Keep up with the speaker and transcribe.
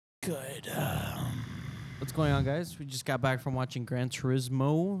Good. What's going on, guys? We just got back from watching Gran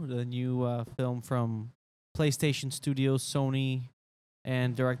Turismo, the new film from PlayStation Studios, Sony,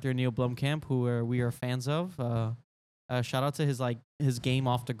 and director Neill Blomkamp, who we are fans of. Shout out to his game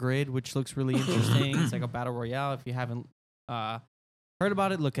Off the Grid, which looks really interesting. It's like a battle royale. If you haven't heard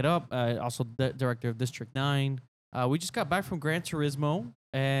about it, look it up. Also, the director of District 9. We just got back from Gran Turismo,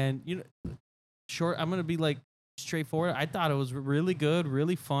 and I'm gonna be like straightforward. I thought it was really good,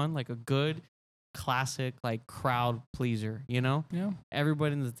 really fun, like a good classic like crowd pleaser. Yeah.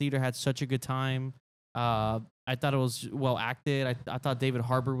 Everybody in the theater had such a good time. I thought it was well acted. I thought David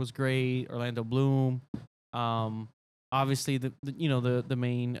Harbour was great. Orlando Bloom. Obviously the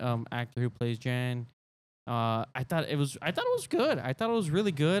main actor who plays Jan. I thought it was good. I thought it was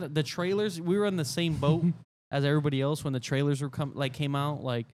really good. The trailers, we were in the same boat as everybody else when the trailers came out.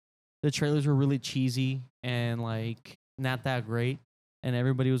 Like the trailers were really cheesy and like not that great, and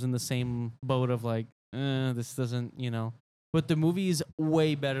everybody was in the same boat of like, this doesn't, But the movie is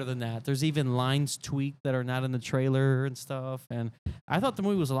way better than that. There's even lines tweaked that are not in the trailer and stuff. And I thought the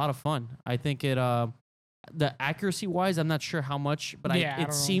movie was a lot of fun. I think it, the accuracy wise, I'm not sure how much, but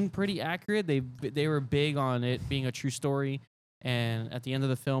it seemed pretty accurate. They were big on it being a true story. And at the end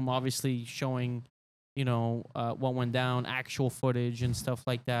of the film, obviously showing, what went down, actual footage and stuff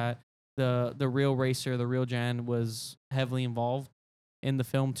like that. The real racer, the real Jan, was heavily involved in the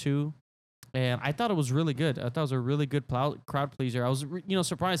film too. And I thought it was really good. I thought it was a really good crowd pleaser. I was,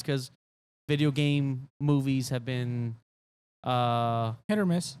 surprised because video game movies have been hit or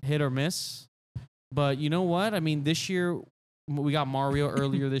miss. But you know what? I mean, this year we got Mario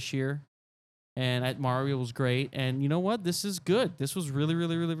earlier this year, and Mario was great. And you know what? This is good. This was really,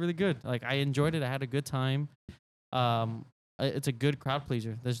 really, really, really good. Like I enjoyed it. I had a good time. It's a good crowd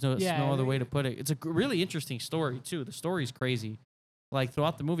pleaser. There's no other way to put it. It's a really interesting story too. The story's crazy. Like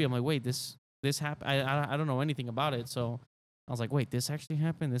throughout the movie, I'm like, wait, this happened. I don't know anything about it. So I was like, wait, this actually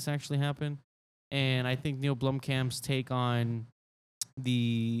happened. This actually happened. And I think Neill Blomkamp's take on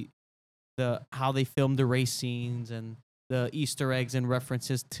the how they filmed the race scenes and the Easter eggs and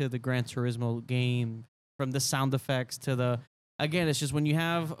references to the Gran Turismo game, from the sound effects to again, it's just when you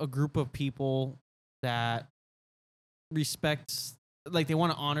have a group of people that respects, like they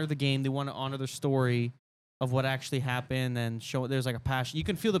want to honor the game, they want to honor the story of what actually happened and show there's like a passion. You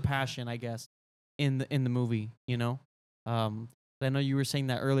can feel the passion, I guess, in the movie, I know you were saying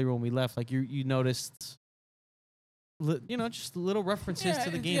that earlier when we left, like you noticed, just little references to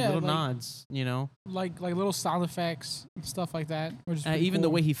the game, little nods, like little sound effects and stuff like that. Even cool. The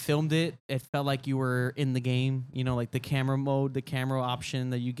way he filmed it, it felt like you were in the game, like the camera mode, the camera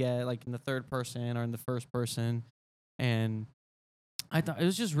option that you get like in the third person or in the first person. And I thought it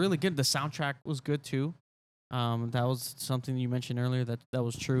was just really good. The soundtrack was good too. That was something you mentioned earlier that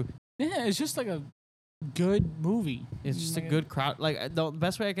was true. Yeah, it's just like a good movie. It's just a good crowd. Like the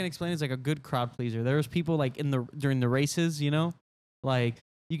best way I can explain it is like a good crowd pleaser. There was people like during the races, like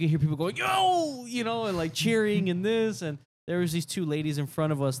you can hear people going, yo, and like cheering and this. And there was these two ladies in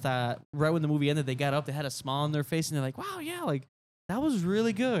front of us that right when the movie ended, they got up, they had a smile on their face, and they're like, wow, yeah, like that was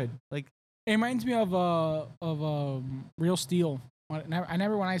really good. Like it reminds me of Real Steel. When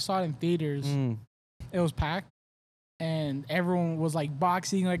I saw it in theaters, it was packed. And everyone was like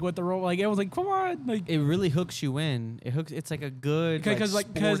boxing, like with the rope. Like it was like, come on! Like it really hooks you in. It's like a good because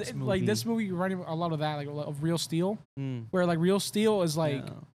this movie running a lot of that, like of Real Steel, where like Real Steel is like,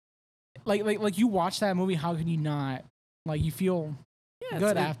 like you watch that movie, how can you not like you feel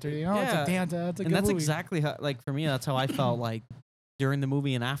good after? It's like damn, that's a good that's movie. Exactly how, like for me, that's how I felt like during the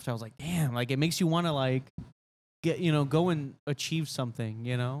movie and after. I was like, damn, like it makes you want to like get go and achieve something.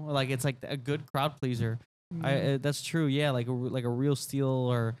 Like it's like a good crowd pleaser. That's true. Yeah, like a Real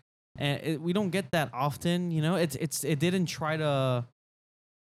Steel we don't get that often. It didn't try to.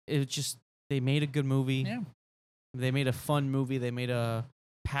 It just they made a good movie. Yeah. They made a fun movie. They made a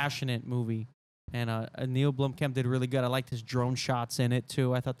passionate movie, and Neill Blomkamp did really good. I liked his drone shots in it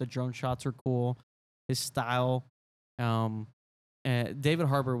too. I thought the drone shots were cool. His style. And David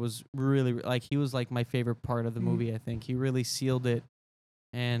Harbour was really like he was like my favorite part of the movie. I think he really sealed it,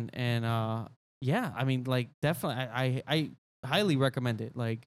 and yeah, I mean, like, definitely, I highly recommend it.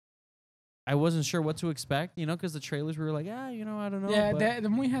 Like, I wasn't sure what to expect, because the trailers were like, I don't know. Yeah, the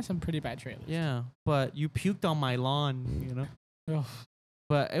movie has some pretty bad trailers. Yeah, but you puked on my lawn, Ugh.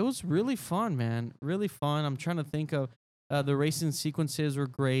 But it was really fun, man. Really fun. I'm trying to think of the racing sequences were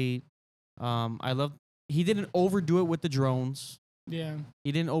great. I love he didn't overdo it with the drones. Yeah,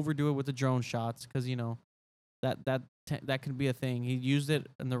 he didn't overdo it with the drone shots because that could be a thing. He used it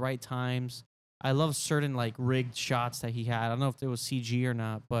in the right times. I love certain like rigged shots that he had. I don't know if it was CG or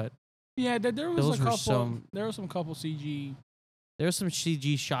not, but yeah, there was those a were couple. There were some couple CG. There were some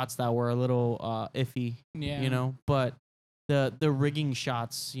CG shots that were a little iffy. Yeah. You know, but the rigging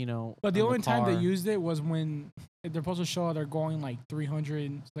shots, you know. But the only time they used it was when they're supposed to show they're going like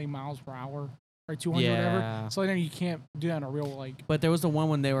 300 miles per hour or 200 whatever. So then you can't do that in a real like. But there was the one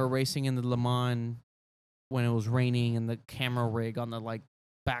when they were racing in the Le Mans when it was raining and the camera rig on the like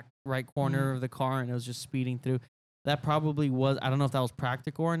back right corner of the car and it was just speeding through. That probably was. I don't know if that was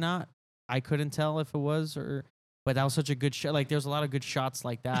practical or not. I couldn't tell if it was but that was such a good shot. Like there's a lot of good shots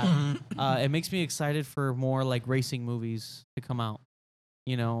like that. It makes me excited for more like racing movies to come out.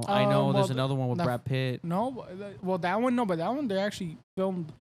 You know, I know there's another one with Brad Pitt. No, well that one but that one they actually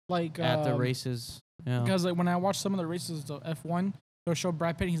filmed like at the races. Yeah. Because like when I watched some of the races of F1, they'll show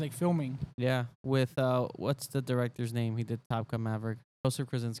Brad Pitt. He's like filming. Yeah, with what's the director's name? He did Top Gun Maverick. Joseph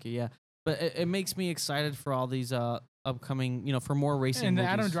Krasinski. Yeah, but it makes me excited for all these upcoming, you know, for more racing. And the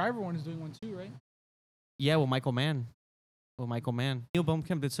movies. Adam Driver one is doing one too, right? Yeah, with Michael Mann. Neill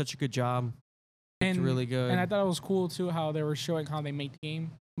Blomkamp did such a good job. It's really good. And I thought it was cool too how they were showing how they make the game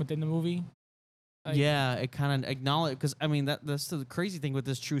within the movie. Like, yeah, it kind of acknowledged because I mean that's the crazy thing with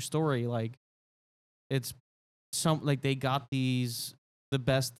this true story. Like, it's they got the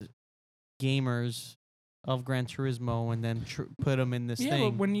best gamers of Gran Turismo and then put them in this thing. Yeah,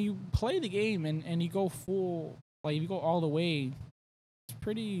 but when you play the game and you go full, like if you go all the way, it's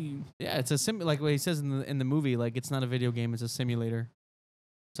pretty. Yeah, it's a like what he says in the movie. Like it's not a video game; it's a simulator.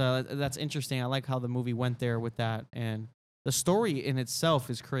 So that's interesting. I like how the movie went there with that, and the story in itself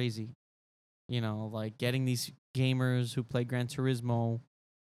is crazy. You know, like getting these gamers who play Gran Turismo,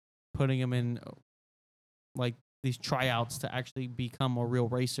 putting them in like these tryouts to actually become a real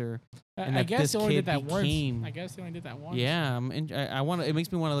racer. And I guess they only did that once. I guess they only did that once. Yeah, I want to. It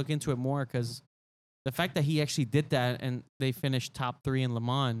makes me want to look into it more because the fact that he actually did that and they finished top 3 in Le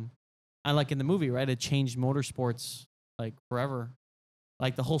Mans, I like in the movie, right? It changed motorsports like forever.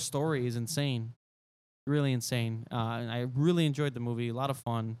 Like the whole story is insane, really insane. And I really enjoyed the movie. A lot of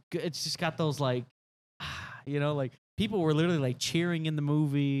fun. It's just got those like, you know, like people were literally like cheering in the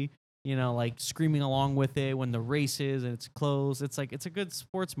movie. You know, like screaming along with it when the race is and it's close. It's like it's a good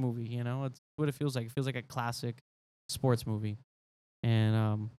sports movie. You know, it's what it feels like. It feels like a classic sports movie. And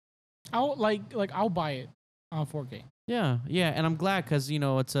I'll I'll buy it on 4K. Yeah, and I'm glad because you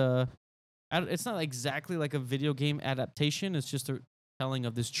know it's not exactly like a video game adaptation. It's just a telling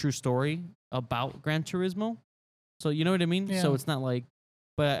of this true story about Gran Turismo. So you know what I mean. Yeah. So it's not like,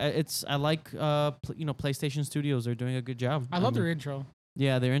 but I like you know PlayStation Studios. They're doing a good job. I love their intro.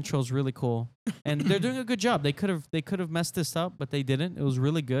 Yeah, their intro is really cool, and they're doing a good job. They could have messed this up, but they didn't. It was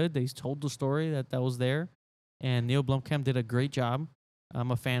really good. They told the story that was there, and Neill Blomkamp did a great job. I'm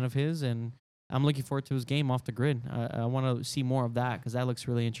a fan of his, and I'm looking forward to his game off the grid. I want to see more of that because that looks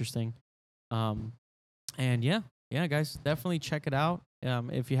really interesting. And yeah, guys, definitely check it out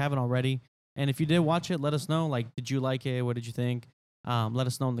if you haven't already. And if you did watch it, let us know. Like, did you like it? What did you think? Let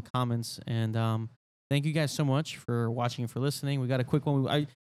us know in the comments. And thank you guys so much for watching and for listening. We got a quick one.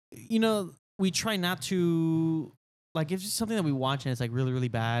 We try not to like if it's something that we watch and it's like really really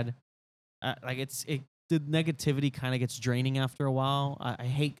bad. The negativity kind of gets draining after a while. I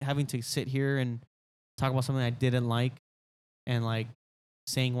hate having to sit here and talk about something I didn't like and like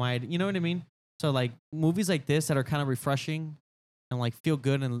saying why. You know what I mean? So like movies like this that are kind of refreshing and like feel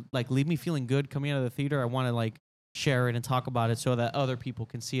good and like leave me feeling good coming out of the theater. I want to like share it and talk about it so that other people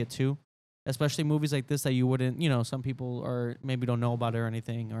can see it too. Especially movies like this that you wouldn't, you know, some people are maybe don't know about it or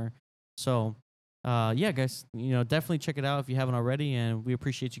anything. Or so, yeah, guys, you know, definitely check it out if you haven't already. And we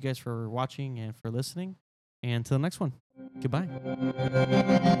appreciate you guys for watching and for listening. And to the next one, goodbye.